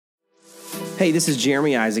Hey, this is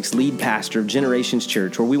Jeremy Isaacs, lead pastor of Generations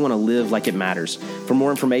Church, where we want to live like it matters. For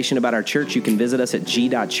more information about our church, you can visit us at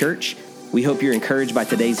g.church. We hope you're encouraged by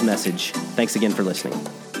today's message. Thanks again for listening.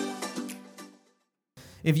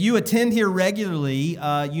 If you attend here regularly,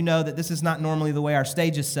 you know that this is not normally the way our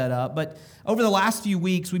stage is set up, but over the last few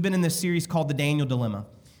weeks, we've been in this series called The Daniel Dilemma.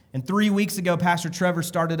 And 3 weeks ago, Pastor Trevor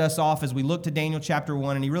started us off as we looked to Daniel chapter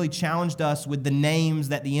 1, and he really challenged us with the names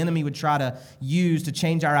that the enemy would try to use to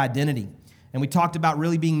change our identity. And we talked about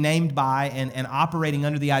really being named by and operating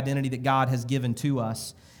under the identity that God has given to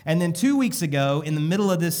us. And then 2 weeks ago, in the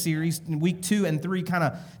middle of this series, week 2 and 3 kind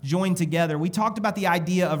of joined together, we talked about the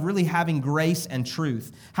idea of really having grace and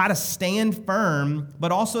truth, how to stand firm,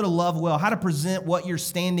 but also to love well, how to present what you're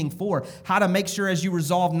standing for, how to make sure as you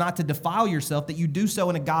resolve not to defile yourself that you do so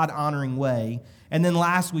in a God-honoring way. And then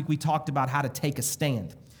last week, we talked about how to take a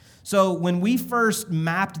stand. So when we first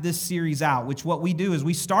mapped this series out, which what we do is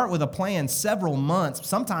we start with a plan several months,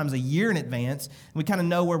 sometimes a year in advance, and we kind of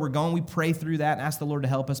know where we're going. We pray through that and ask the Lord to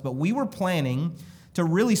help us. But we were planning to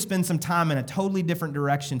really spend some time in a totally different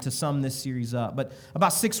direction to sum this series up. But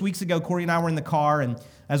about 6 weeks ago, Corey and I were in the car, and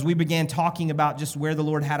as we began talking about just where the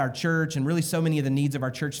Lord had our church and really so many of the needs of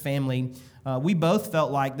our church family, we both felt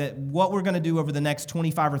like that what we're going to do over the next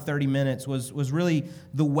 25 or 30 minutes was really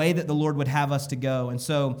the way that the Lord would have us to go. And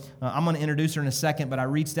so I'm going to introduce her in a second, but I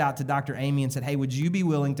reached out to Dr. Amy and said, hey, would you be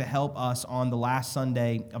willing to help us on the last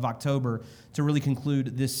Sunday of October to really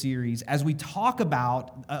conclude this series as we talk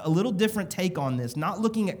about a little different take on this, not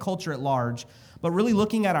looking at culture at large, but really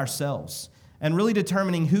looking at ourselves and really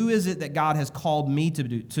determining who is it that God has called me to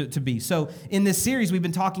be. So in this series, we've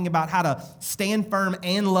been talking about how to stand firm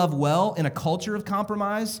and love well in a culture of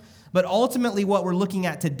compromise. But ultimately, what we're looking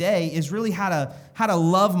at today is really how to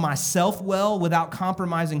love myself well without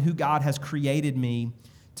compromising who God has created me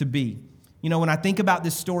to be. You know, when I think about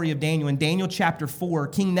this story of Daniel, in Daniel chapter 4,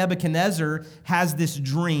 King Nebuchadnezzar has this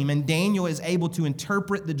dream, and Daniel is able to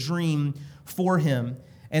interpret the dream for him.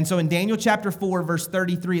 And so in Daniel chapter 4, verse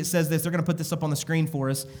 33, it says this. They're going to put this up on the screen for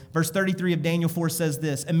us. Verse 33 of Daniel 4 says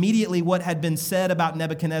this. Immediately what had been said about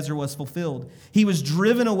Nebuchadnezzar was fulfilled. He was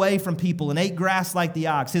driven away from people and ate grass like the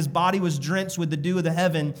ox. His body was drenched with the dew of the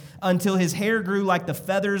heaven until his hair grew like the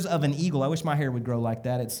feathers of an eagle. I wish my hair would grow like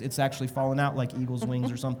that. It's actually fallen out like eagle's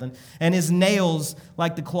wings or something. And his nails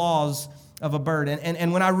like the claws of a bird.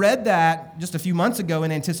 And when I read that just a few months ago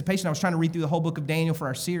in anticipation, I was trying to read through the whole book of Daniel for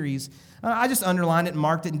our series. I just underlined it and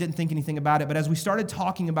marked it and didn't think anything about it. But as we started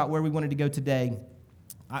talking about where we wanted to go today,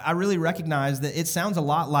 I really recognized that it sounds a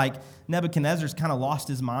lot like Nebuchadnezzar's kind of lost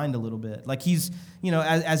his mind a little bit. Like he's, you know,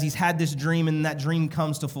 as he's had this dream and that dream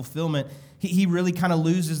comes to fulfillment, he really kind of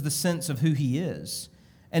loses the sense of who he is.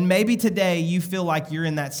 And maybe today you feel like you're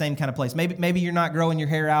in that same kind of place. Maybe you're not growing your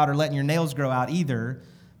hair out or letting your nails grow out either.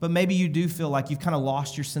 But maybe you do feel like you've kind of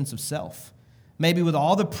lost your sense of self. Maybe with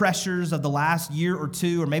all the pressures of the last year or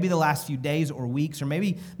two, or maybe the last few days or weeks, or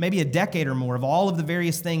maybe a decade or more of all of the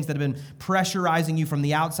various things that have been pressurizing you from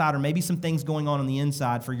the outside, or maybe some things going on the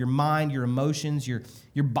inside for your mind, your emotions, your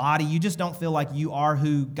body. You just don't feel like you are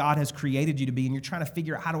who God has created you to be, and you're trying to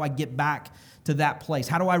figure out, how do I get back to that place?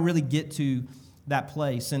 How do I really get to that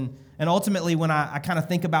place? And ultimately, when I kind of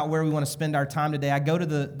think about where we want to spend our time today, I go to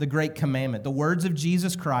the great commandment, the words of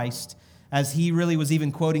Jesus Christ, as he really was even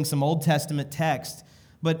quoting some Old Testament text.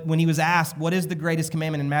 But when he was asked, what is the greatest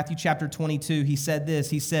commandment in Matthew chapter 22, he said this.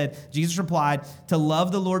 He said, Jesus replied, to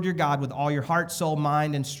love the Lord your God with all your heart, soul,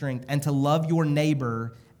 mind, and strength, and to love your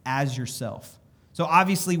neighbor as yourself. So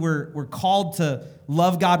obviously, we're called to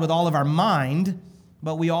love God with all of our mind,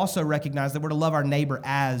 but we also recognize that we're to love our neighbor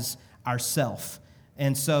as ourself.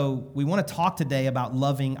 And so we want to talk today about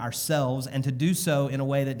loving ourselves, and to do so in a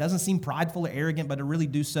way that doesn't seem prideful or arrogant, but to really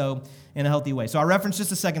do so in a healthy way. So I referenced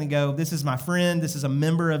just a second ago, this is my friend. This is a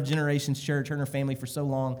member of Generations Church, her and her family for so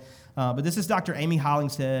long. But this is Dr. Amy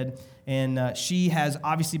Hollingshead, and she has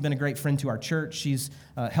obviously been a great friend to our church. She's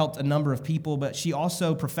helped a number of people, but she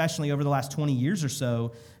also professionally over the last 20 years or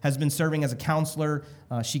so has been serving as a counselor.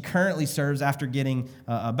 She currently serves after getting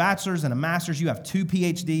a bachelor's and a master's. You have 2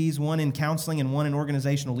 PhDs, one in counseling and one in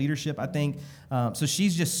organizational leadership, I think. So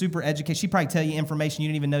she's just super educated. She'd probably tell you information you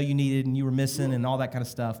didn't even know you needed and you were missing and all that kind of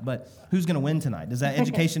stuff. But who's going to win tonight? Does that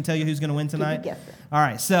education tell you who's going to win tonight? All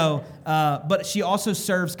right. So, but she also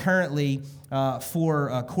serves currently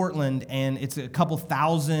for Cortland, and it's a couple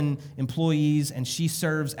thousand employees, and she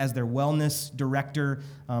serves as their wellness director,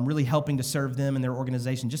 really helping to serve them and their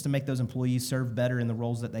organization just to make those employees serve better in the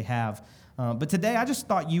roles that they have. But today, I just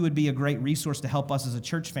thought you would be a great resource to help us as a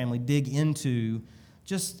church family dig into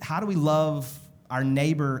just how do we love our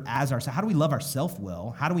neighbor as ourselves? How do we love ourselves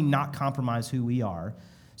well? How do we not compromise who we are?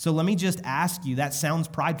 So let me just ask you, that sounds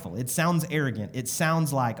prideful. It sounds arrogant. It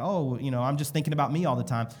sounds like, oh, I'm just thinking about me all the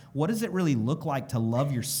time. What does it really look like to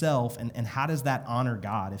love yourself, and how does that honor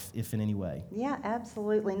God, if in any way? Yeah,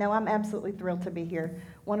 absolutely. No, I'm absolutely thrilled to be here.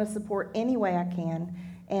 Want to support any way I can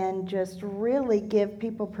and just really give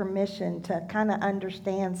people permission to kind of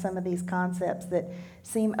understand some of these concepts that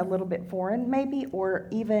seem a little bit foreign maybe, or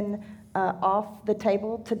even off the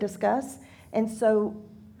table to discuss. And so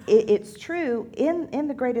it's true, in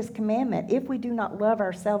the greatest commandment, if we do not love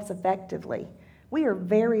ourselves effectively, we are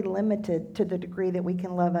very limited to the degree that we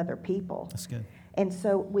can love other people. That's good. And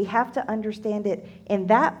so we have to understand it in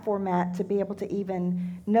that format to be able to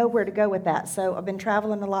even know where to go with that. So I've been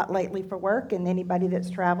traveling a lot lately for work, and anybody that's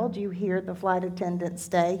traveled, you hear the flight attendants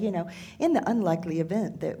say, in the unlikely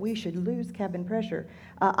event that we should lose cabin pressure,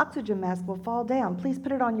 oxygen mask will fall down. Please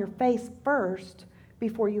put it on your face first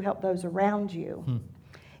before you help those around you.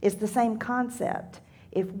 It's the same concept.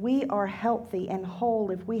 If we are healthy and whole,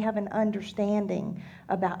 if we have an understanding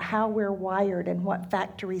about how we're wired and what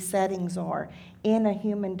factory settings are in a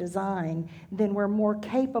human design, then we're more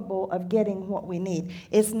capable of getting what we need.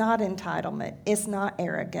 It's not entitlement. It's not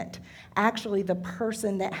arrogant. Actually, the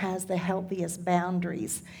person that has the healthiest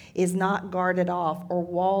boundaries is not guarded off or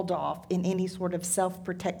walled off in any sort of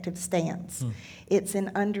self-protective stance. It's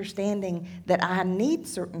an understanding that I need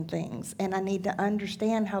certain things, and I need to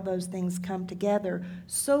understand how those things come together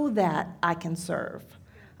so that I can serve.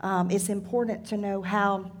 It's important to know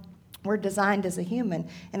how we're designed as a human,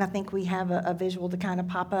 and I think we have a visual to kind of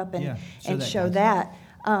pop up and show that.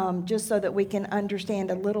 Just so that we can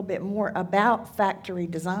understand a little bit more about factory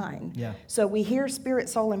design. Yeah. So we hear spirit,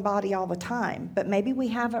 soul, and body all the time, but maybe we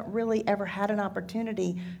haven't really ever had an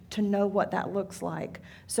opportunity to know what that looks like.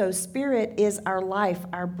 So spirit is our life,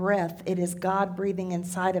 our breath. It is God breathing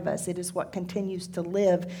inside of us. It is what continues to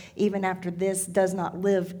live even after this does not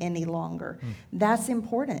live any longer. That's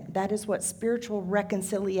important. That is what spiritual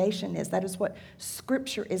reconciliation is. That is what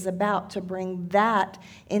Scripture is about, to bring that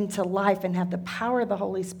into life and have the power of the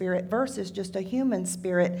Holy Spirit versus just a human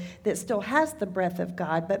spirit that still has the breath of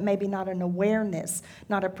God, but maybe not an awareness,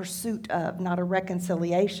 not a pursuit of, not a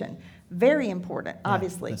reconciliation. Very important,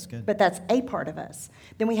 obviously, that's good. but that's a part of us.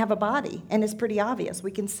 Then we have a body, and it's pretty obvious.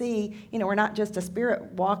 We can see, we're not just a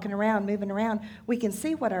spirit walking around, moving around. We can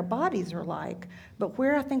see what our bodies are like, but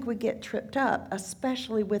where I think we get tripped up,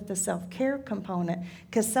 especially with the self-care component,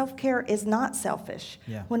 because self-care is not selfish.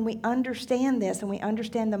 Yeah. When we understand this and we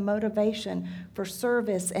understand the motivation for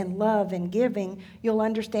service and love and giving, you'll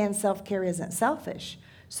understand self-care isn't selfish.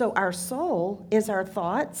 So our soul is our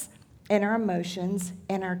thoughts and our emotions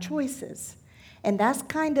and our choices. And that's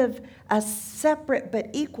kind of a separate but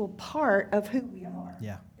equal part of who we are.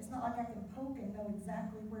 Yeah. It's not like I can poke and know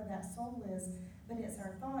exactly where that soul is, but it's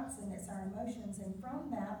our thoughts and it's our emotions, and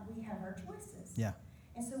from that we have our choices. Yeah.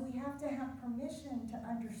 And so we have to have permission to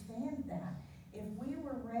understand that. If we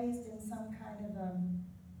were raised in some kind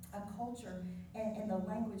of a culture and the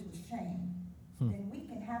language was shame, then we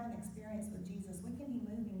can have an experience with Jesus. We can be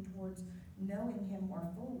moving towards knowing him more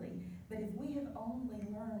fully. But if we have only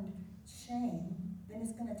learned shame, then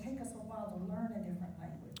it's going to take us a while to learn a different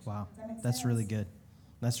language. Wow. Does that make sense? That's really good.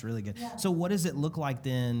 That's really good. Yeah. So what does it look like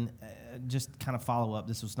then, just kind of follow up,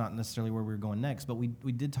 this was not necessarily where we were going next, but we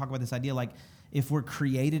did talk about this idea, like if we're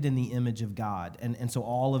created in the image of God, and so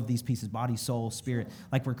all of these pieces, body, soul, spirit,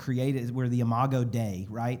 like we're created, we're the Imago Dei,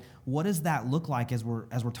 right? What does that look like as we're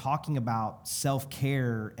talking about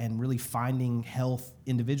self-care and really finding health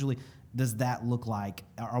individually? Does that look like?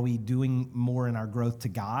 Are we doing more in our growth to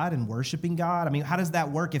God and worshiping God? I mean, how does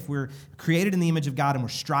that work if we're created in the image of God and we're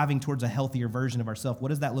striving towards a healthier version of ourselves? What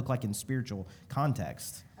does that look like in spiritual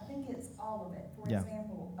context? I think it's all of it. For Yeah.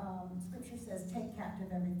 example, Scripture says, take captive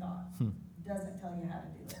every thought. Doesn't tell you how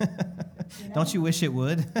to do it. Don't you wish it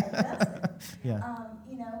would? It doesn't. Yeah.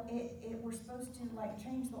 We're supposed to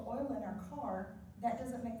change the oil in our car. That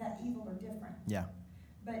doesn't make that evil or different. Yeah.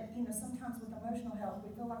 But sometimes with emotional health,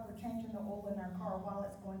 we feel like we're changing the oil in our car while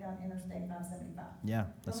it's going down Interstate 575. Yeah,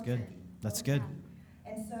 that's good. Tricky. That's Little good. tricky.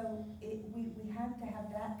 And so we have to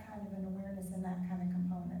have that kind of an awareness and that kind of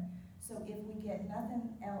component. So if we get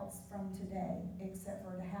nothing else from today except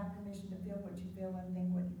for to have permission to feel what you feel and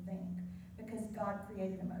think what you think, because God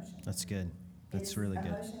created emotion. That's good. That's really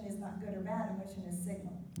good. Emotion is not good or bad. Emotion is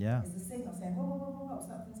signal. Yeah. It's the signal saying, whoa, whoa, whoa, whoa, whoa,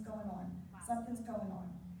 something's going on. Something's going on.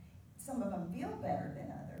 Some of them feel better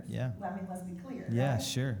than others. Yeah. I mean, let's be clear. Yeah, right?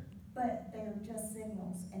 sure. But they're just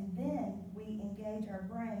signals. And then we engage our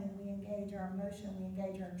brain, we engage our emotion, we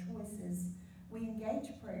engage our choices, we engage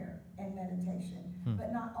prayer and meditation.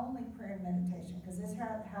 But not only prayer and meditation, because this is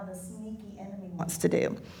how the sneaky enemy wants to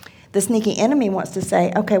do. The sneaky enemy wants to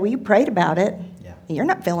say, okay, well, you prayed about it. Yeah. You're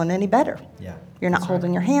not feeling any better. Yeah. You're not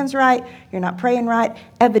holding your hands right. You're not praying right.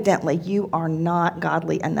 Evidently, you are not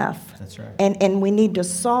godly enough. That's right. And we need to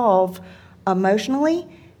solve emotionally,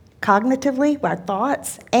 cognitively, our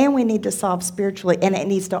thoughts, and we need to solve spiritually. And it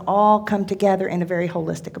needs to all come together in a very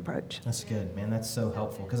holistic approach. That's good, man. That's so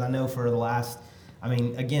helpful. Because I know for the last,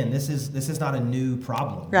 again, this is not a new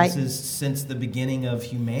problem. Right. This is since the beginning of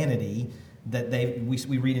humanity that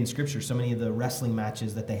we read in Scripture so many of the wrestling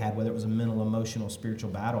matches that they had, whether it was a mental, emotional, spiritual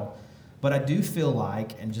battle. But I do feel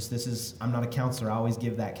like, and just I'm not a counselor, I always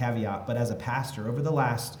give that caveat, but as a pastor, over the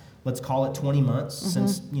last, let's call it 20 months,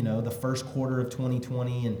 since, the first quarter of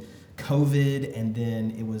 2020 and COVID, and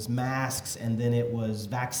then it was masks, and then it was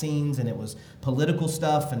vaccines, and it was political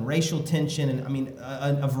stuff and racial tension, and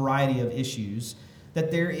a variety of issues,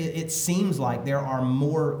 that it seems like there are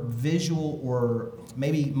more visual, or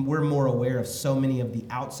maybe we're more aware of so many of the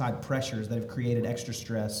outside pressures that have created extra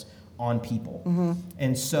stress on people.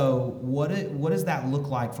 And so what does that look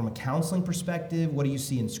like from a counseling perspective? What do you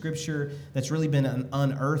see in Scripture that's really been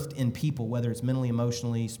unearthed in people, whether it's mentally,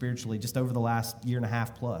 emotionally, spiritually, just over the last year and a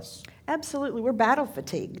half plus? Absolutely. We're battle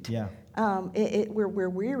fatigued. Yeah. We're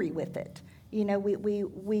weary with it. We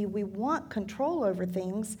want control over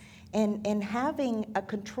things, and having a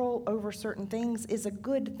control over certain things is a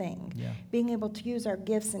good thing. Yeah. Being able to use our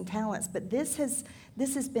gifts and talents. But this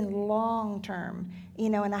has been long term,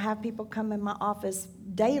 and I have people come in my office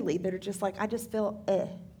daily that are just like, I just feel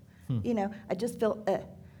I just feel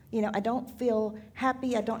I don't feel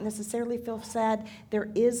happy. I don't necessarily feel sad. There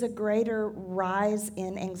is a greater rise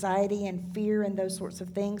in anxiety and fear and those sorts of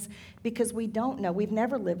things because we don't know. We've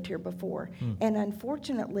never lived here before. And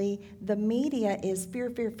unfortunately, the media is fear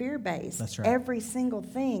based. That's right. Every single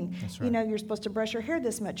thing. That's right. You're supposed to brush your hair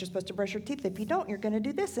this much. You're supposed to brush your teeth. If you don't, you're going to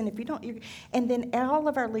do this. And if you don't, and then all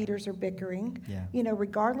of our leaders are bickering. Yeah.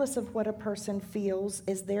 Regardless of what a person feels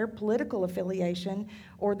is their political affiliation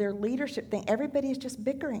or their leadership thing. Everybody is just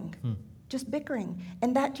bickering. Just bickering.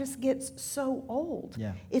 And that just gets so old.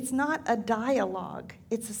 Yeah. It's not a dialogue.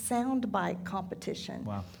 It's a soundbite competition.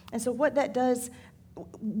 Wow. And so what that does,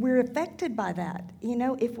 we're affected by that.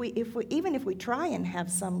 If we try and have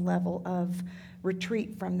some level of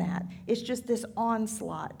retreat from that, it's just this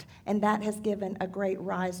onslaught. And that has given a great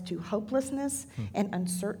rise to hopelessness and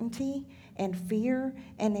uncertainty and fear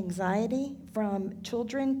and anxiety from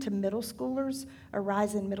children to middle schoolers, a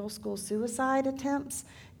rise in middle school suicide attempts,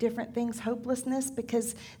 different things, hopelessness,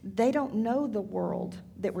 because they don't know the world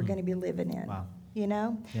that we're going to be living in. Wow.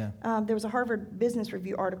 Yeah. There was a Harvard Business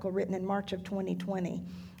Review article written in March of 2020,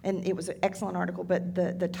 and it was an excellent article, but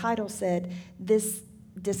the title said, "This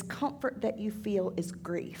discomfort that you feel is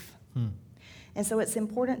grief." And so it's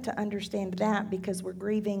important to understand that because we're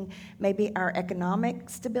grieving maybe our economic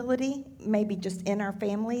stability, maybe just in our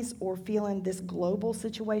families, or feeling this global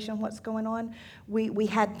situation, what's going on. We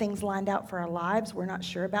had things lined out for our lives. We're not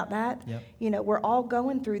sure about that. Yep. We're all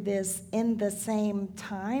going through this in the same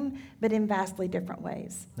time, but in vastly different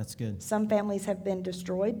ways. That's good. Some families have been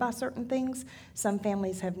destroyed by certain things. Some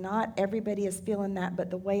families have not. Everybody is feeling that,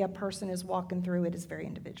 but the way a person is walking through it is very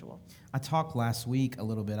individual. I talked last week a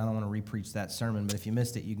little bit. I don't want to re-preach that sermon, but if you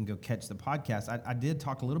missed it, you can go catch the podcast. I did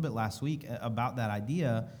talk a little bit last week about that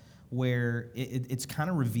idea where it's kind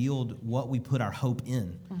of revealed what we put our hope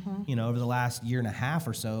in. Over the last year and a half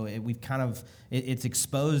or so, it's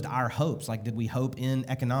exposed our hopes. Like, did we hope in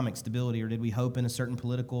economic stability, or did we hope in a certain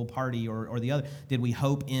political party or the other? Did we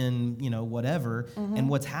hope in, whatever? And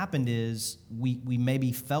what's happened is we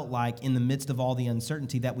maybe felt like in the midst of all the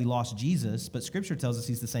uncertainty that we lost Jesus, but Scripture tells us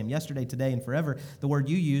he's the same yesterday, today, and forever. The word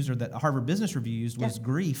you used, or that Harvard Business Review used, was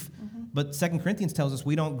grief. But 2 Corinthians tells us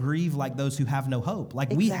we don't grieve like those who have no hope.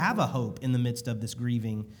 Like, we have a hope in the midst of this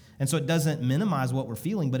grieving. And so it doesn't minimize what we're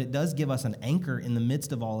feeling, but it does give us an anchor in the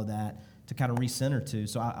midst of all of that to kind of recenter to.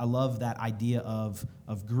 So I love that idea of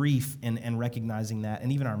grief and recognizing that,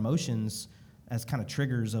 and even our emotions as kind of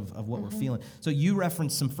triggers of what we're feeling. So you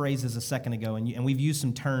referenced some phrases a second ago, and we've used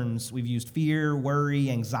some terms. We've used fear,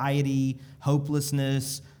 worry, anxiety,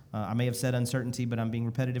 hopelessness. I may have said uncertainty, but I'm being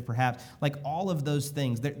repetitive perhaps. Like, all of those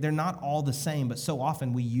things, they're not all the same, but so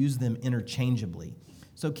often we use them interchangeably.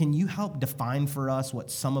 So can you help define for us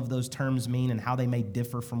what some of those terms mean and how they may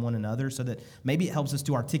differ from one another, so that maybe it helps us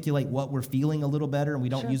to articulate what we're feeling a little better and we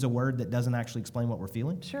don't use a word that doesn't actually explain what we're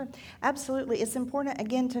feeling? Sure. Absolutely. It's important,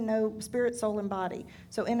 again, to know spirit, soul, and body.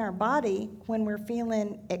 So in our body, when we're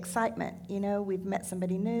feeling excitement, we've met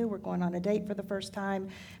somebody new, we're going on a date for the first time,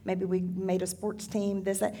 maybe we made a sports team,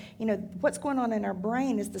 this, that, what's going on in our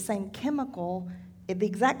brain is the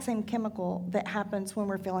exact same chemical that happens when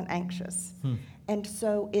we're feeling anxious. And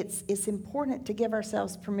so it's important to give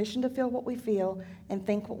ourselves permission to feel what we feel and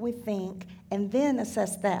think what we think, and then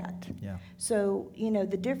assess that. Yeah. So,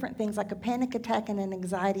 the different things like a panic attack and an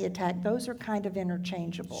anxiety attack, those are kind of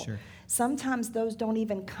interchangeable. Sure. Sometimes those don't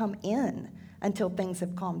even come in until things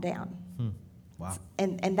have calmed down. Wow.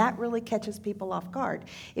 And that really catches people off guard.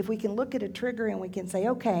 If we can look at a trigger and we can say,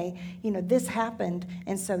 okay, this happened,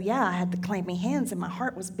 and so, I had the clammy hands and my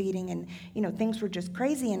heart was beating and, things were just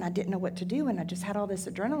crazy and I didn't know what to do and I just had all this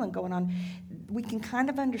adrenaline going on. We can kind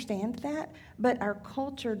of understand that, but our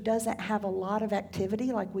culture doesn't have a lot of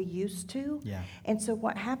activity like we used to. Yeah. And so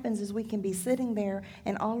what happens is we can be sitting there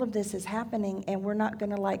and all of this is happening and we're not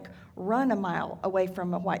going to run a mile away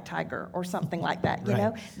from a white tiger or something like that, you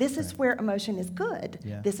know? This is where emotion is good.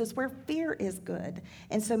 Yeah. This is where fear is good.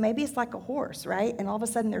 And so maybe it's like a horse, right? And all of a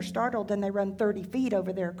sudden they're startled and they run 30 feet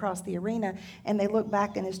over there across the arena and they look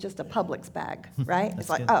back and it's just a Publix bag, right? It's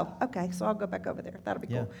like, good. oh, okay, so I'll go back over there. That'll be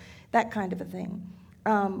cool. That kind of a thing.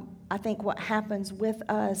 I think what happens with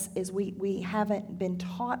us is we haven't been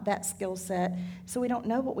taught that skill set, so we don't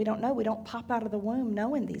know what we don't know. We don't pop out of the womb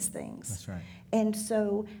knowing these things. That's right. And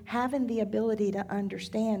so having the ability to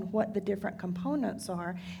understand what the different components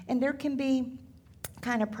are, and there can be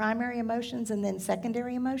kind of primary emotions and then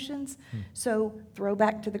secondary emotions. So throw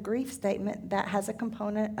back to the grief statement, that has a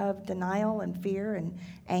component of denial and fear and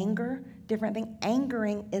anger, different thing.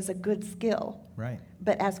 Angering is a good skill. Right.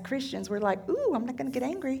 But as Christians, we're like, ooh, I'm not going to get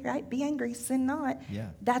angry, right? Be angry, sin not. Yeah.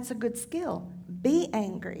 That's a good skill. Be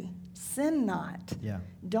angry, sin not. Yeah.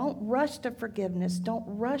 Don't rush to forgiveness. Don't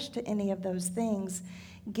rush to any of those things.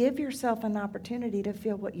 Give yourself an opportunity to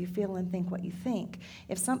feel what you feel and think what you think.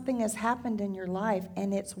 If something has happened in your life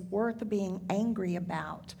and it's worth being angry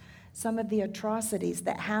about, some of the atrocities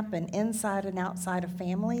that happen inside and outside of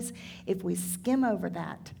families, if we skim over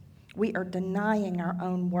that, we are denying our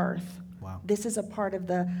own worth. Wow. This is a part of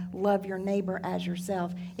the love your neighbor as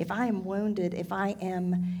yourself. If I am wounded, if I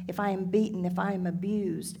am beaten, if I am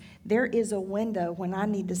abused, there is a window when I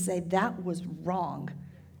need to say that was wrong.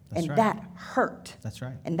 That's and right. That hurt. That's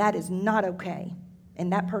right. And that is not okay.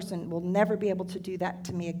 And that person will never be able to do that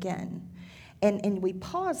to me again. And we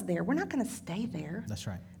pause there. We're not going to stay there. That's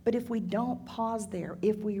right. But if we don't pause there,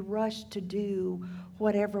 if we rush to do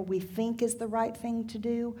whatever we think is the right thing to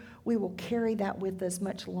do, we will carry that with us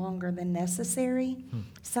much longer than necessary.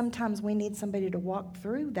 Sometimes we need somebody to walk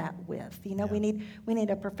through that with. Yeah. We need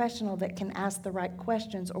a professional that can ask the right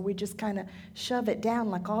questions, or we just kind of shove it down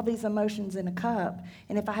like all these emotions in a cup.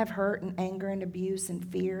 And if I have hurt and anger and abuse and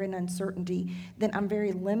fear and uncertainty, then I'm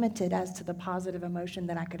very limited as to the positive emotion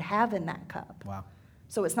that I could have in that cup. Wow.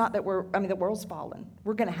 So it's not that the world's fallen.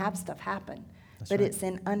 We're going to have stuff happen. That's but right. It's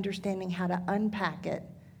in understanding how to unpack it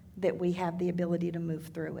that we have the ability to move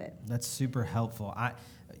through it. That's super helpful.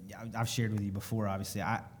 I've shared with you before, obviously.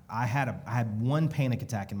 I had one panic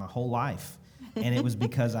attack in my whole life, and it was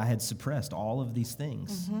because I had suppressed all of these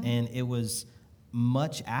things. Mm-hmm. And it was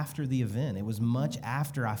much after the event. It was much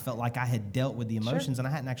after I felt like I had dealt with the emotions, and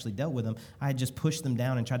I hadn't actually dealt with them. I had just pushed them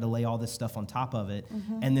down and tried to lay all this stuff on top of it.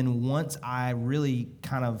 And then once I really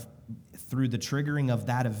kind of, through the triggering of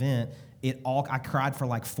that event, I cried for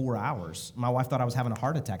like 4 hours. My wife thought I was having a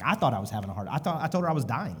heart attack. I thought I was having a heart attack. I told her I was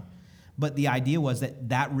dying. But the idea was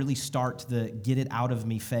that really started the get it out of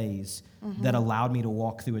me phase that allowed me to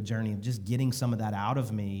walk through a journey of just getting some of that out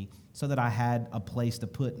of me so that I had a place to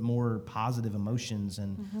put more positive emotions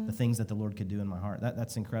and the things that the Lord could do in my heart.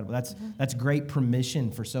 That's incredible. That's great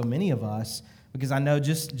permission for so many of us, because I know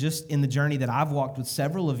just in the journey that I've walked with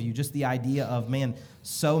several of you, just the idea of, man,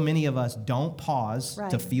 so many of us don't pause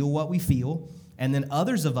to feel what we feel. And then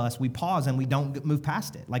others of us, we pause and we don't move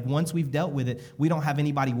past it. Like once we've dealt with it, we don't have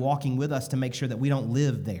anybody walking with us to make sure that we don't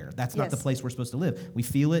live there. That's not the place we're supposed to live. We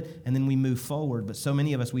feel it and then we move forward. But so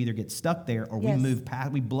many of us, we either get stuck there or we move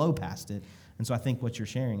past, we blow past it. And so I think what you're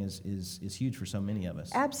sharing is huge for so many of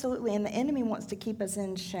us. Absolutely, and the enemy wants to keep us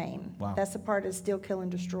in shame. Wow. That's the part of steal, kill,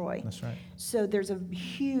 and destroy. That's right. So there's a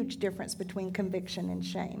huge difference between conviction and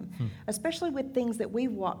shame, especially with things that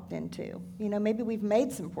we've walked into. Maybe we've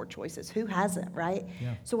made some poor choices. Who hasn't, right?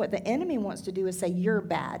 Yeah. So what the enemy wants to do is say, you're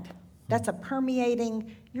bad. That's a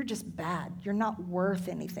permeating, you're just bad. You're not worth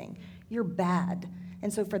anything. You're bad.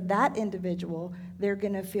 And so for that individual, they're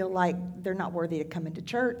going to feel like they're not worthy to come into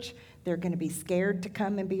church. They're going to be scared to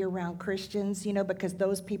come and be around Christians, because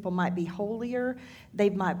those people might be holier. They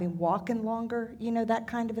might be walking longer, that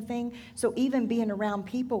kind of a thing. So even being around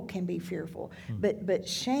people can be fearful. But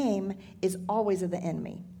shame is always of the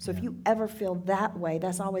enemy. So if you ever feel that way,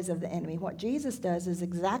 that's always of the enemy. What Jesus does is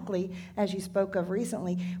exactly as you spoke of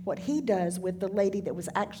recently, what he does with the lady that was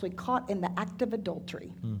actually caught in the act of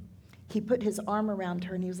adultery. He put his arm around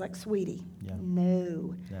her and he was like, sweetie,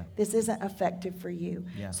 no, this isn't effective for you.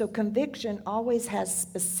 So conviction always has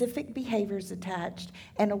specific behaviors attached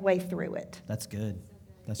and a way through it. That's good.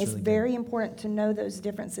 It's really very important to know those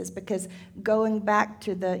differences, because going back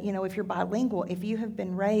to the, if you're bilingual, if you have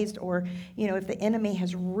been raised, or, if the enemy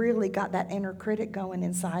has really got that inner critic going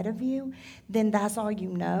inside of you, then that's all you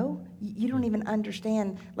know. You don't even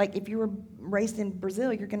understand. Like, if you were raised in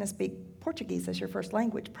Brazil, you're going to speak Portuguese as your first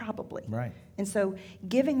language, probably. Right. And so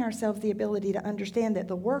giving ourselves the ability to understand that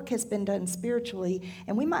the work has been done spiritually,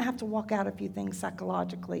 and we might have to walk out a few things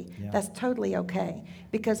psychologically. That's totally okay,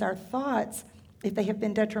 because our thoughts, if they have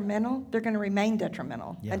been detrimental, they're going to remain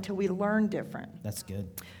detrimental until we learn different. That's good.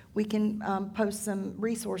 We can post some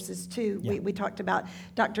resources, too. We talked about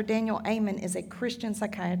Dr. Daniel Amen is a Christian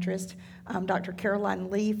psychiatrist, Dr. Caroline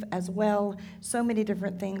Leaf as well, so many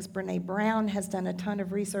different things. Brene Brown has done a ton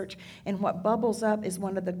of research, and what bubbles up is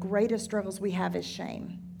one of the greatest struggles we have is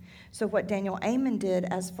shame. So what Daniel Amen did,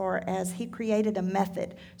 as far as he created a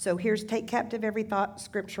method. So here's take captive every thought,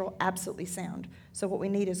 scriptural, absolutely sound. So what we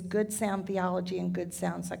need is good sound theology and good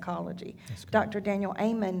sound psychology. Dr. Daniel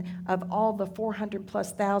Amen, of all the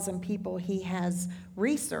 400,000+ people he has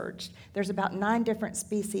researched, there's about 9 different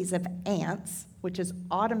species of ants, which is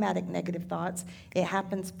automatic negative thoughts. It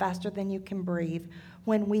happens faster than you can breathe.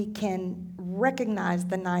 When we can recognize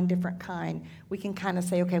the 9 different kind, we can kind of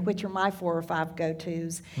say, okay, which are my 4 or 5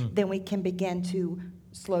 go-tos? Then we can begin to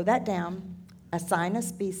slow that down, assign a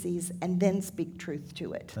species, and then speak truth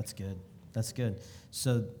to it. That's good. That's good.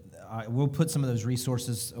 So we'll put some of those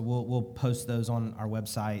resources, we'll post those on our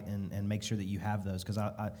website and make sure that you have those, because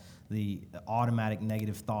the automatic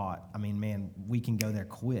negative thought, I mean, man, we can go there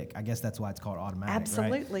quick. I guess that's why it's called automatic,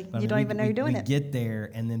 Absolutely. Right? You don't even know you're doing it. We get there,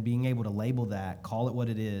 and then being able to label that, call it what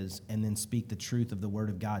it is, and then speak the truth of the Word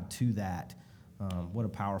of God to that. What a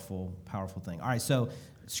powerful, powerful thing. All right, so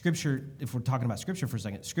Scripture, if we're talking about Scripture for a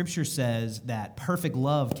second, Scripture says that perfect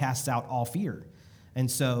love casts out all fear. And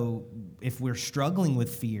so if we're struggling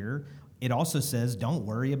with fear, it also says, don't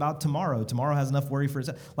worry about tomorrow. Tomorrow has enough worry for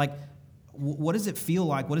itself. Like, what does it feel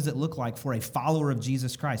like? What does it look like for a follower of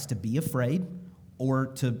Jesus Christ to be afraid or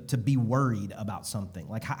to be worried about something?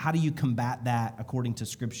 Like, how do you combat that according to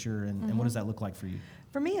Scripture, and what does that look like for you?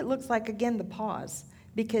 For me, it looks like, again, the pause.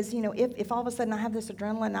 Because, if all of a sudden I have this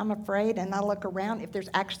adrenaline, I'm afraid, and I look around, if there's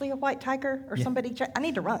actually a white tiger or somebody, I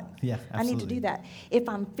need to run. Yeah, absolutely. I need to do that. If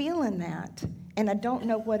I'm feeling that and I don't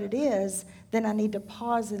know what it is, then I need to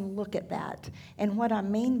pause and look at that. And what I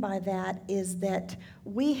mean by that is that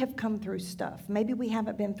we have come through stuff. Maybe we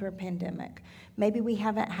haven't been through a pandemic. Maybe we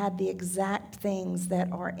haven't had the exact things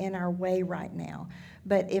that are in our way right now.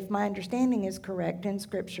 But if my understanding is correct in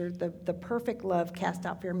Scripture, the perfect love cast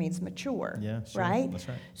out fear means mature, right? That's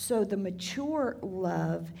right. So the mature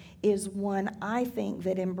love is one, I think,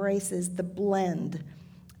 that embraces the blend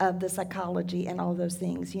of the psychology and all those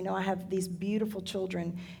things. I have these beautiful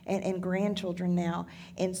children and grandchildren now,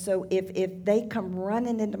 and so if they come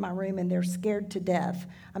running into my room and they're scared to death,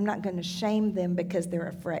 I'm not going to shame them because they're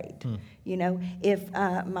afraid. If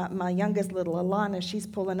my youngest little Alana, she's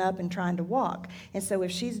pulling up and trying to walk, and so if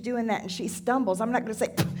she's doing that and she stumbles, I'm not going to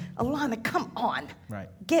say, Alana, come on,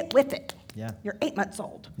 get with it. Yeah. You're 8 months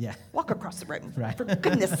old. Yeah. Walk across the room. Right. For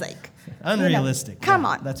goodness sake. Unrealistic. Come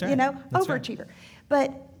on. That's right. That's overachiever.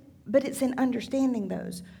 Right. But it's in understanding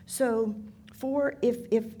those. So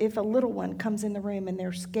if a little one comes in the room and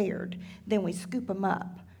they're scared, then we scoop them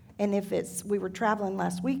up. And we were traveling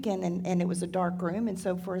last weekend and it was a dark room, and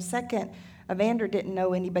so for a second, Evander didn't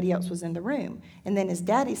know anybody else was in the room. And then his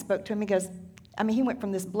daddy spoke to him. He goes, he went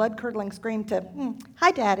from this blood-curdling scream to,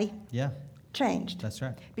 hi, Daddy. Yeah. Changed. That's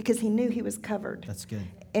right. Because he knew he was covered. That's good.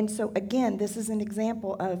 And so, again, this is an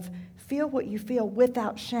example of feel what you feel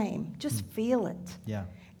without shame. Just feel it. Yeah.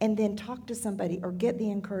 And then talk to somebody or get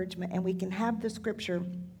the encouragement, and we can have the Scripture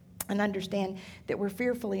and understand that we're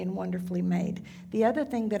fearfully and wonderfully made. The other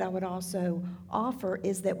thing that I would also offer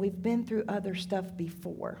is that we've been through other stuff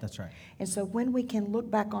before. That's right. And so when we can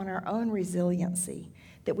look back on our own resiliency,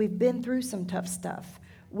 that we've been through some tough stuff,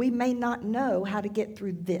 we may not know how to get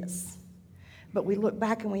through this. But we look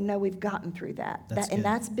back and we know we've gotten through that. And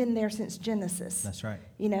that's been there since Genesis. That's right.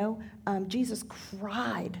 Jesus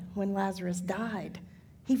cried when Lazarus died.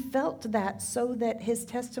 He felt that so that his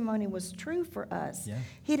testimony was true for us. Yeah.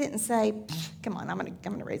 He didn't say, come on, I'm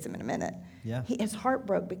gonna raise him in a minute. Yeah. His heart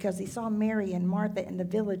broke because he saw Mary and Martha in the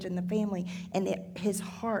village and the family, and his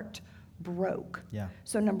heart broke. Yeah.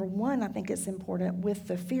 So number one, I think it's important with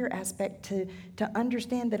the fear aspect to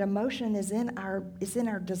understand that emotion is in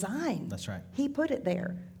our design. That's right. He put it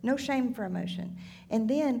there. No shame for emotion. And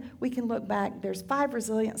then we can look back. There's 5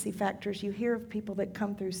 resiliency factors. You hear of people that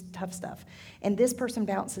come through tough stuff, and this person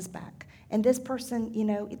bounces back. And this person,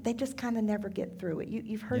 they just kind of never get through it.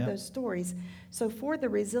 You've heard those stories. So for the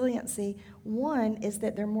resiliency, one is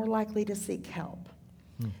that they're more likely to seek help.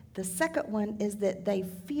 The second one is that they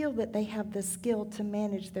feel that they have the skill to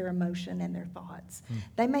manage their emotion and their thoughts.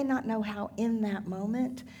 They may not know how in that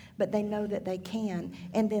moment, but they know that they can.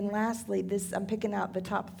 And then lastly, I'm picking out the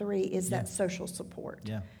top 3, is that social support.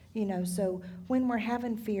 Yeah. So when we're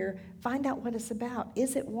having fear, find out what it's about.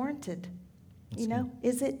 Is it warranted?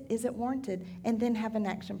 Is it warranted? And then have an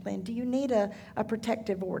action plan. Do you need a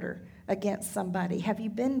protective order against somebody? Have you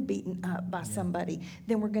been beaten up by somebody?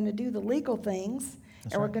 Then we're going to do the legal things.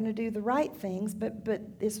 That's and right. we're going to do the right things, but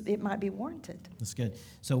it might be warranted. That's good.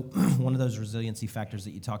 So one of those resiliency factors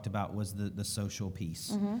that you talked about was the social piece.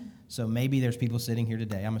 Mm-hmm. So maybe there's people sitting here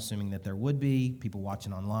today, I'm assuming that there would be, people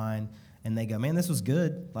watching online, and they go, man, this was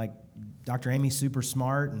good. Like, Dr. Amy's super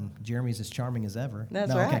smart, and Jeremy's as charming as ever.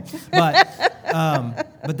 That's right. Okay.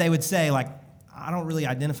 But they would say, like, I don't really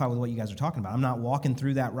identify with what you guys are talking about. I'm not walking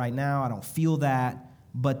through that right now. I don't feel that.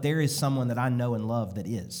 But there is someone that I know and love that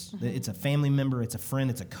is. Mm-hmm. It's a family member, it's a friend,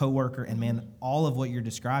 it's a coworker, and man, all of what you're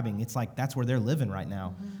describing, it's like that's where they're living right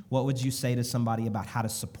now. Mm-hmm. What would you say to somebody about how to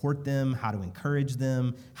support them, how to encourage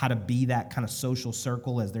them, how to be that kind of social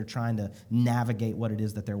circle as they're trying to navigate what it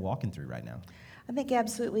is that they're walking through right now? I think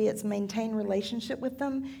absolutely it's maintain relationship with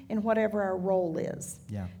them in whatever our role is.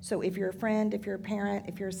 Yeah. So if you're a friend, if you're a parent,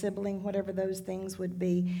 if you're a sibling, whatever those things would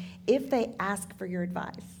be, if they ask for your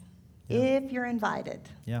advice, if you're invited,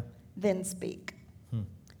 then speak.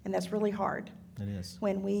 And that's really hard. It is.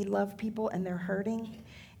 When we love people and they're hurting,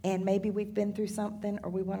 and maybe we've been through something or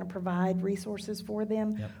we want to provide resources for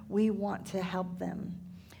them, we want to help them.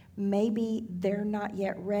 Maybe they're not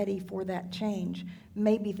yet ready for that change.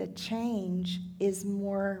 Maybe the change is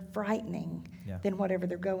more frightening than whatever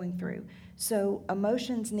they're going through. So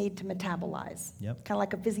emotions need to metabolize, kind of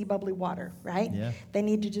like a fizzy, bubbly water, right? Yeah. They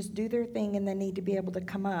need to just do their thing, and they need to be able to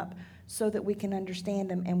come up so that we can understand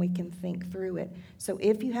them and we can think through it. So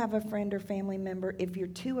if you have a friend or family member, if you're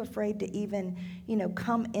too afraid to even,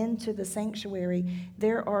 come into the sanctuary,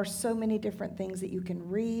 there are so many different things that you can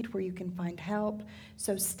read where you can find help.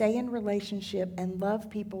 So stay in relationship and love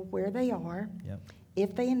people where they are.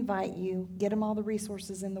 If they invite you, get them all the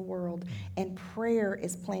resources in the world. And prayer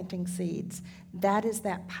is planting seeds. That is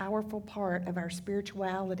that powerful part of our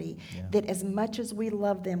spirituality that as much as we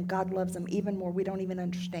love them, God loves them even more. We don't even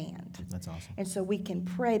understand. That's awesome. And so we can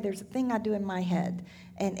pray. There's a thing I do in my head.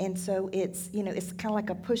 And so it's, it's kind of like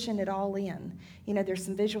a pushing it all in. There's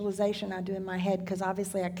some visualization I do in my head because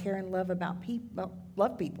obviously I care and love about people,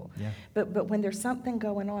 love people. Yeah. But when there's something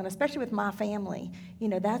going on, especially with my family,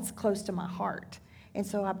 that's close to my heart. And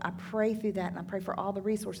so I pray through that, and I pray for all the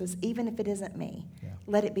resources, even if it isn't me.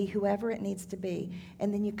 Let it be whoever it needs to be.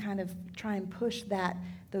 And then you kind of try and push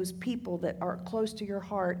those people that are close to your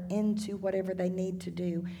heart into whatever they need to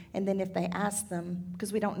do. And then if they ask them,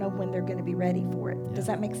 because we don't know when they're going to be ready for it. Does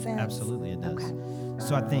that make sense? Absolutely, it does. Okay.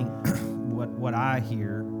 So I think what I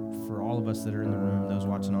hear for all of us that are in the room, those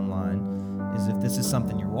watching online, is if this is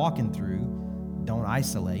something you're walking through, don't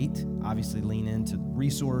isolate. Obviously, lean into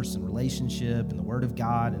resource and relationship and the Word of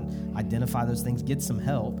God and identify those things. Get some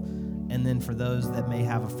help. And then for those that may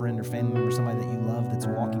have a friend or family member, somebody that you love that's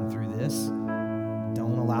walking through this,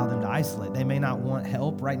 don't allow them to isolate. They may not want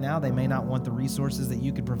help right now. They may not want the resources that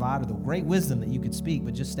you could provide or the great wisdom that you could speak,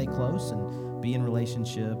 but just stay close and be in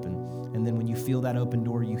relationship. And then when you feel that open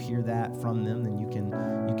door, you hear that from them, then you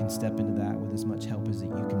can step into that with as much help as that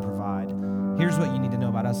you can provide. Here's what you need to know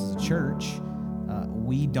about us as a church.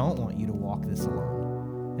 We don't want you to walk this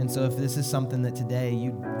alone. And so if this is something that today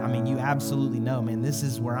you absolutely know, man, this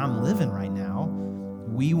is where I'm living right now.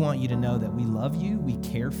 We want you to know that we love you, we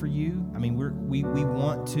care for you. We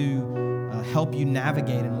want to help you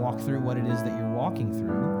navigate and walk through what it is that you're walking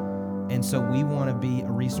through. And so we want to be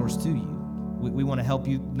a resource to you. We want to help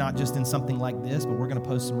you not just in something like this, but we're going to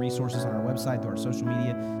post some resources on our website, through our social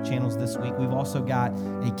media channels this week. We've also got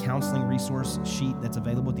a counseling resource sheet that's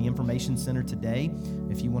available at the Information Center today.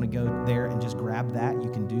 If you want to go there and just grab that,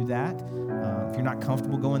 you can do that. If you're not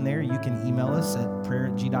comfortable going there, you can email us at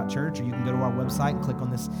prayer@g.church, or you can go to our website and click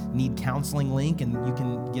on this Need Counseling link, and you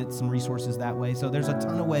can get some resources that way. So there's a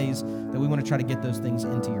ton of ways that we want to try to get those things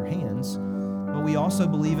into your hands. But we also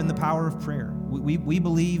believe in the power of prayer. We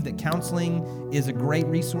believe that counseling is a great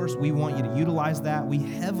resource. We want you to utilize that. We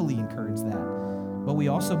heavily encourage that. but we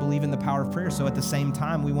also believe in the power of prayer. So at the same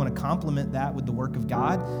time, we want to complement that with the work of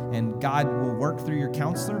God, and God will work through your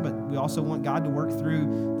counselor, but we also want God to work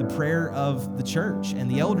through the prayer of the church and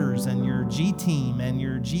the elders and your G team and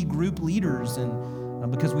your G group leaders,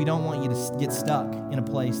 and because we don't want you to get stuck in a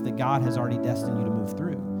place that God has already destined you to move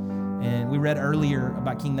through. And we read earlier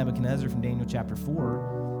about King Nebuchadnezzar from Daniel chapter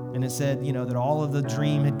 4, and it said, that all of the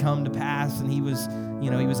dream had come to pass, and he was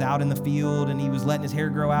out in the field, and he was letting his hair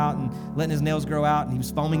grow out and letting his nails grow out, and he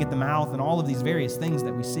was foaming at the mouth, and all of these various things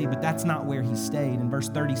that we see. But that's not where he stayed. In verse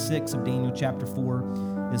 36 of Daniel chapter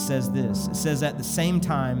 4, it says this. It says, "At the same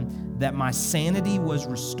time that my sanity was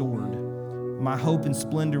restored, my hope and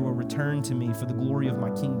splendor were returned to me for the glory of my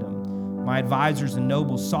kingdom. My advisors and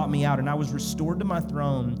nobles sought me out, and I was restored to my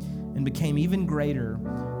throne and became even greater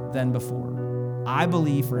than before." I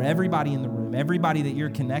believe for everybody in the room, everybody that you're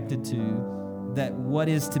connected to, that what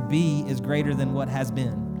is to be is greater than what has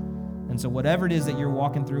been. And so whatever it is that you're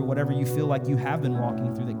walking through, whatever you feel like you have been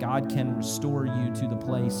walking through, that God can restore you to the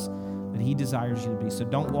place that he desires you to be. So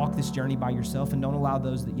don't walk this journey by yourself, and don't allow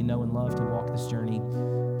those that you know and love to walk this journey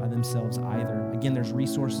by themselves either. Again, there's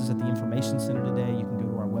resources at the Information Center today. You can go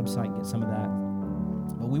to our website and get some of that.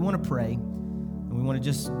 But we want to pray, and we want to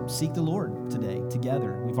just seek the Lord today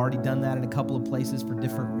together. We've already done that in a couple of places for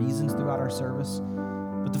different reasons throughout our service.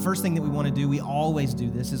 But the first thing that we want to do, we always do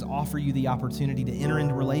this, is offer you the opportunity to enter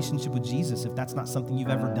into relationship with Jesus if that's not something you've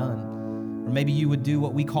ever done. Or maybe you would do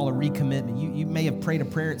what we call a recommitment. You may have prayed a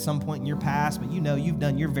prayer at some point in your past, but you've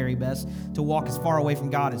done your very best to walk as far away from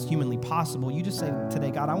God as humanly possible. You just say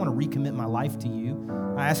today, God, I want to recommit my life to you.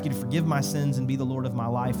 I ask you to forgive my sins and be the Lord of my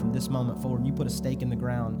life from this moment forward. And you put a stake in the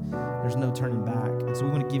ground. There's no turning back. And so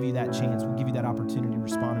we want to give you that chance. We'll give you that opportunity to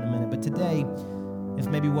respond in a minute. But today, if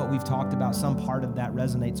maybe what we've talked about, some part of that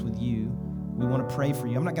resonates with you, we want to pray for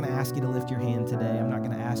you. I'm not going to ask you to lift your hand today. I'm not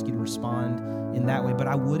going to ask you to respond in that way, but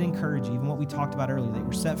I would encourage you, even what we talked about earlier, that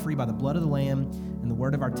we're set free by the blood of the Lamb and the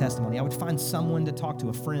word of our testimony. I would find someone to talk to,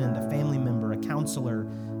 a friend, a family member, a counselor,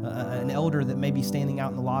 an elder that may be standing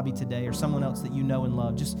out in the lobby today, or someone else that you know and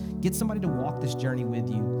love. Just get somebody to walk this journey with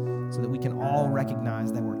you so that we can all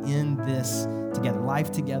recognize that we're in this together. Life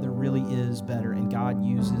together really is better, and God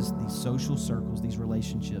uses these social circles, these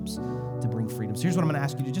relationships, to bring freedom. So here's what I'm going to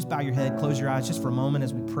ask you to just bow your head, close your eyes just for a moment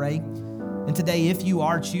as we pray. And today, if you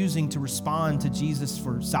are choosing to respond to Jesus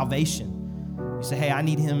for salvation, you say, hey, I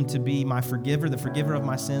need him to be my forgiver, the forgiver of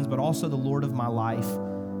my sins, but also the Lord of my life.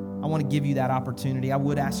 I want to give you that opportunity. I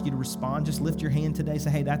would ask you to respond. Just lift your hand today.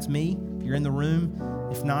 Say, hey, that's me. If you're in the room,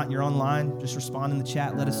 if not, you're online, just respond in the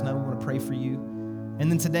chat. Let us know. We want to pray for you.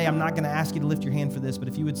 And then today, I'm not going to ask you to lift your hand for this, but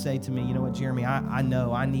if you would say to me, you know what, Jeremy, I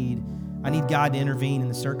know I need God to intervene in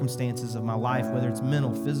the circumstances of my life, whether it's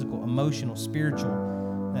mental, physical, emotional, spiritual,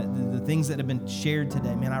 the things that have been shared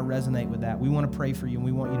today, man, I resonate with that. We want to pray for you, and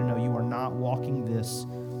we want you to know you are not walking this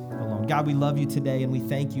alone. God, we love you today, and we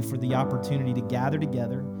thank you for the opportunity to gather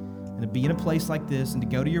together and to be in a place like this and to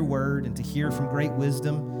go to your word and to hear from great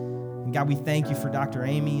wisdom. And God, we thank you for Dr.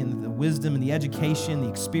 Amy and the wisdom and the education, the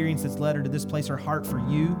experience that's led her to this place, her heart for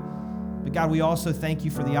you. But God, we also thank you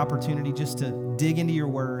for the opportunity just to dig into your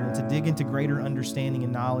word and to dig into greater understanding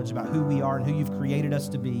and knowledge about who we are and who you've created us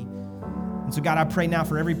to be. And so God, I pray now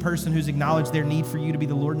for every person who's acknowledged their need for you to be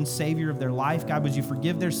the Lord and Savior of their life. God, would you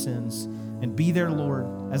forgive their sins and be their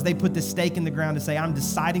Lord as they put this stake in the ground to say, I'm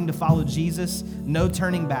deciding to follow Jesus, no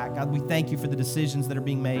turning back. God, we thank you for the decisions that are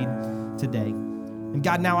being made today. And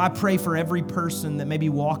God, now I pray for every person that may be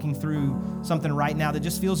walking through something right now that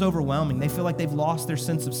just feels overwhelming. They feel like they've lost their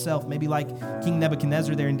sense of self, maybe like King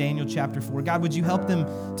Nebuchadnezzar there in Daniel chapter 4. God, would you help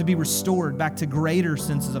them to be restored back to greater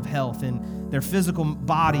senses of health in their physical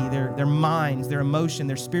body, their minds, their emotion,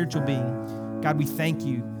 their spiritual being. God, we thank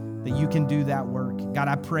you that you can do that work. God,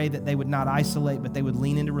 I pray that they would not isolate, but they would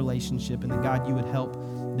lean into relationship, and that, God, you would help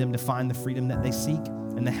them to find the freedom that they seek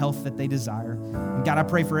and the health that they desire. And God, I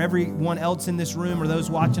pray for everyone else in this room or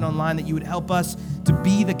those watching online that you would help us to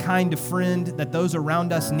be the kind of friend that those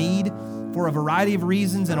around us need for a variety of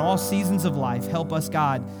reasons in all seasons of life. Help us,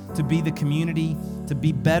 God, to be the community, to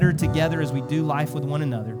be better together as we do life with one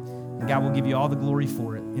another. And God, we'll give you all the glory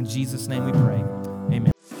for it. In Jesus' name we pray.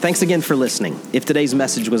 Amen. Thanks again for listening. If today's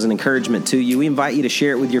message was an encouragement to you, we invite you to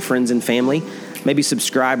share it with your friends and family. Maybe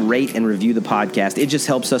subscribe, rate, and review the podcast. It just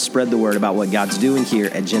helps us spread the word about what God's doing here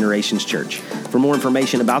at Generations Church. For more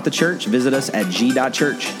information about the church, visit us at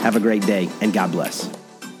g.church. Have a great day, and God bless.